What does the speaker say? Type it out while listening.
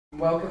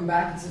Welcome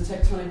back. It's the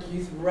Tectonic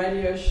Youth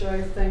Radio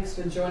Show. Thanks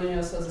for joining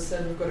us. As I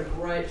said, we've got a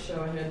great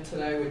show ahead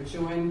today. We're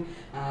joined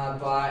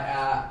by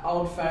our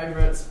old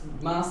favourites,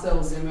 Marcel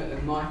Zimmet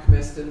and Mike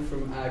Meston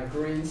from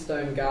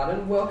Greenstone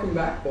Garden. Welcome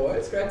back,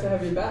 boys. Great to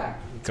have you back.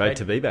 Great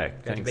to be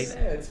back. Thanks. Yeah,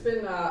 it's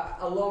been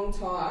a long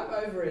time,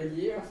 over a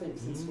year, I think,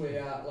 since we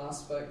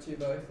last spoke to you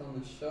both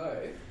on the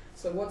show.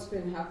 So what's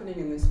been happening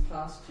in this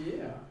past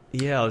year?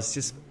 Yeah, I was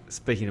just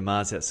speaking to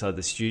Mars outside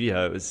the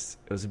studio. It was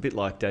a bit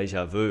like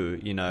deja vu,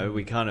 you know.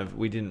 We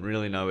didn't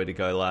really know where to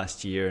go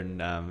last year,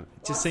 and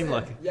it just seemed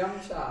like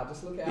Yamcha.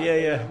 Just look out.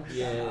 Yeah.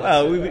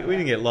 Well, we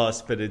didn't get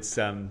lost, but it's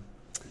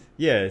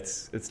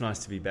it's nice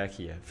to be back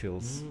here. It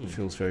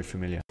feels very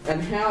familiar.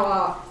 And how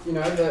are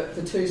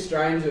the two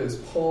strangers,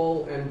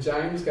 Paul and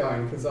James,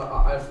 going? Because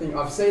I think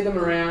I've seen them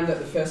around at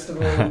the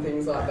festival and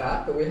things like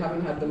that, but we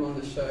haven't had them on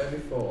the show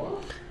before.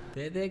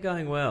 They're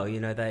going well.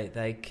 You know,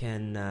 they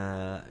can,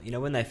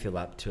 when they feel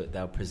up to it,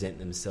 they'll present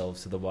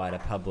themselves to the wider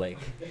public.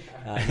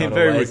 They're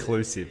very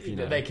reclusive, you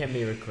know. They can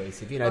be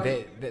reclusive. You know,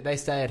 they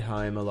stay at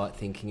home a lot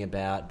thinking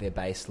about their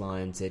bass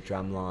lines, their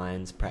drum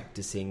lines,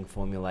 practicing,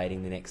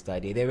 formulating the next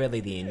idea. They're really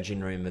the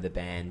engine room of the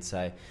band,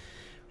 so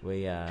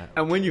we...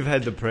 And when you've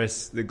had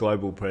the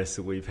global press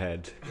that we've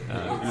had,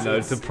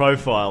 the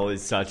profile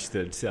is such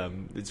that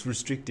it's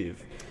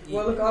restrictive.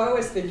 Well, look, I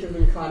always think of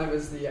them kind of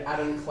as the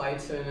Adam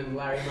Clayton and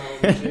Larry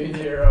Mullen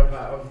Jr.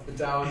 of the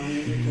Darwin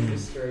music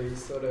industry,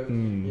 sort of,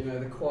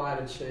 the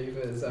quiet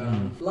achievers.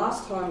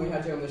 Last time we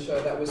had you on the show,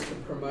 that was to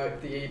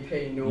promote the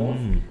EP North,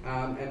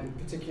 and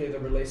particularly the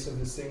release of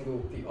the single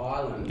The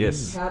Island.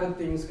 Yes. How did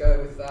things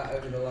go with that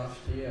over the last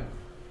year?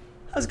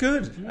 That's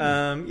good.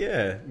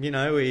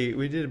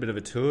 We did a bit of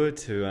a tour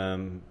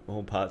to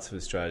all parts of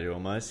Australia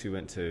almost. We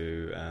went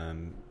to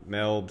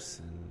Melbs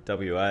and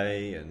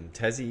WA and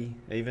Tassie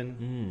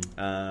even.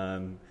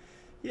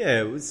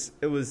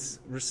 It was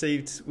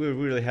received. We were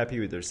really happy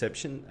with the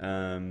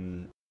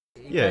reception.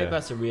 It gave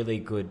us a really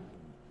good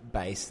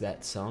base,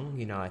 that song.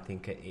 You know, I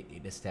think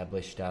it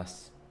established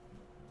us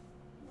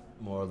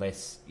more or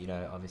less,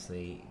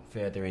 obviously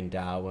further in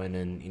Darwin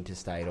and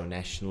interstate or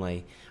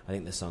nationally. I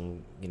think the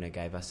song,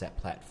 gave us that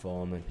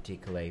platform, and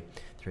particularly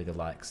through the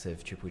likes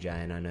of Triple J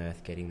and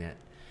Unearth, getting that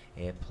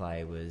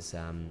airplay was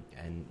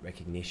and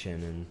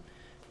recognition, and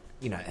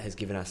it has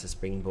given us a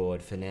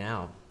springboard for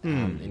now,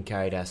 and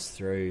carried us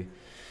through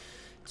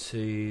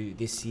to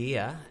this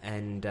year,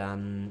 and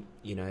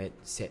it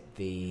set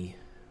the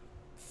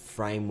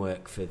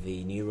framework for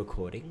the new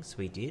recordings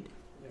we did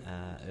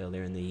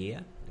earlier in the year,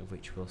 of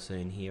which we'll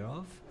soon hear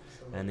of.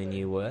 Absolutely. And the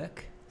new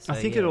work. So, I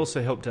think it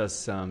also helped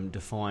us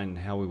define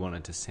how we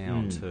wanted to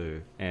sound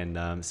too,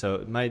 and so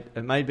it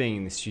made being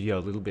in the studio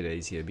a little bit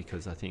easier,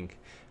 because I think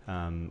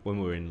when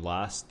we were in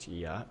last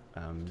year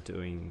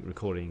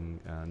recording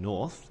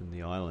North and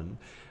the Island,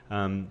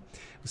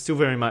 still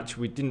very much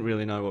we didn't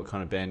really know what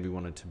kind of band we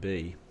wanted to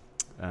be,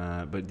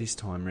 but this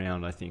time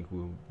round I think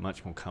we were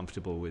much more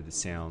comfortable with the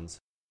sounds